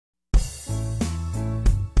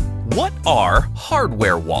What are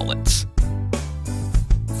hardware wallets?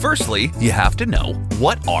 Firstly, you have to know,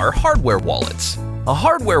 what are hardware wallets? A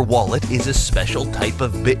hardware wallet is a special type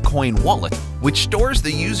of Bitcoin wallet which stores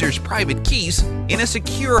the user's private keys in a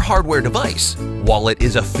secure hardware device. Wallet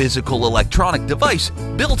is a physical electronic device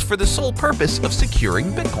built for the sole purpose of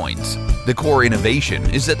securing Bitcoins. The core innovation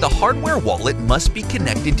is that the hardware wallet must be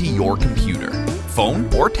connected to your computer, phone,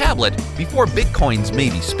 or tablet before Bitcoins may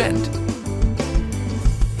be spent.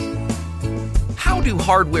 How do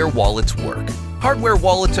hardware wallets work? Hardware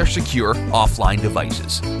wallets are secure, offline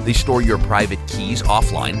devices. They store your private keys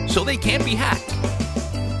offline so they can't be hacked.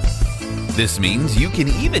 This means you can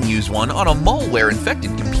even use one on a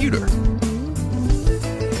malware-infected computer.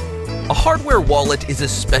 A hardware wallet is a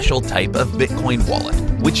special type of Bitcoin wallet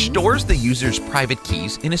which stores the user's private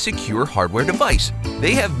keys in a secure hardware device.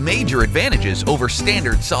 They have major advantages over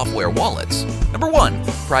standard software wallets. Number 1.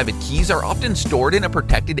 Private keys are often stored in a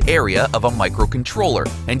protected area of a microcontroller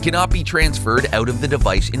and cannot be transferred out of the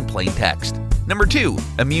device in plain text. Number 2.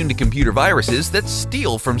 Immune to computer viruses that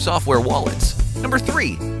steal from software wallets. Number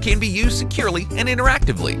 3. Can be used securely and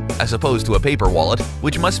interactively, as opposed to a paper wallet,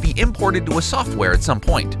 which must be imported to a software at some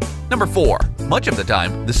point. Number 4. Much of the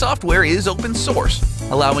time, the software is open source,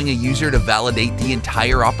 allowing a user to validate the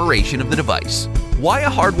entire operation of the device. Why a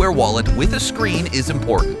hardware wallet with a screen is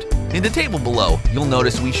important. In the table below, you'll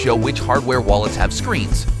notice we show which hardware wallets have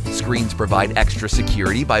screens. Screens provide extra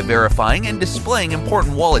security by verifying and displaying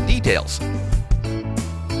important wallet details.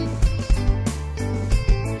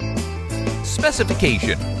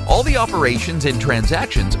 Specification: all the operations and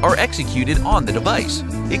transactions are executed on the device.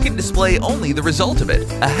 It can display only the result of it,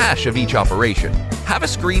 a hash of each operation. Have a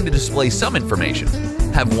screen to display some information.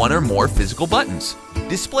 Have one or more physical buttons.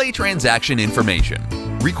 Display transaction information.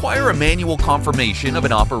 Require a manual confirmation of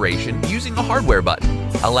an operation using a hardware button.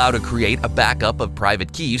 Allow to create a backup of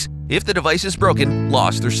private keys if the device is broken,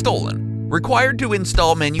 lost, or stolen. Required to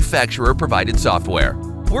install manufacturer-provided software.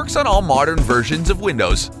 Works on all modern versions of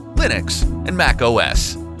Windows, Linux, and Mac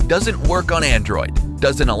OS. Doesn't work on Android.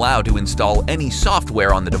 Doesn't allow to install any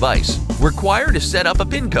software on the device. Required to set up a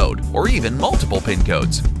PIN code or even multiple PIN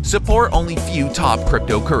codes. Support only few top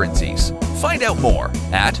cryptocurrencies. Find out more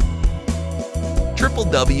at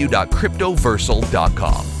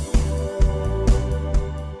www.cryptoversal.com.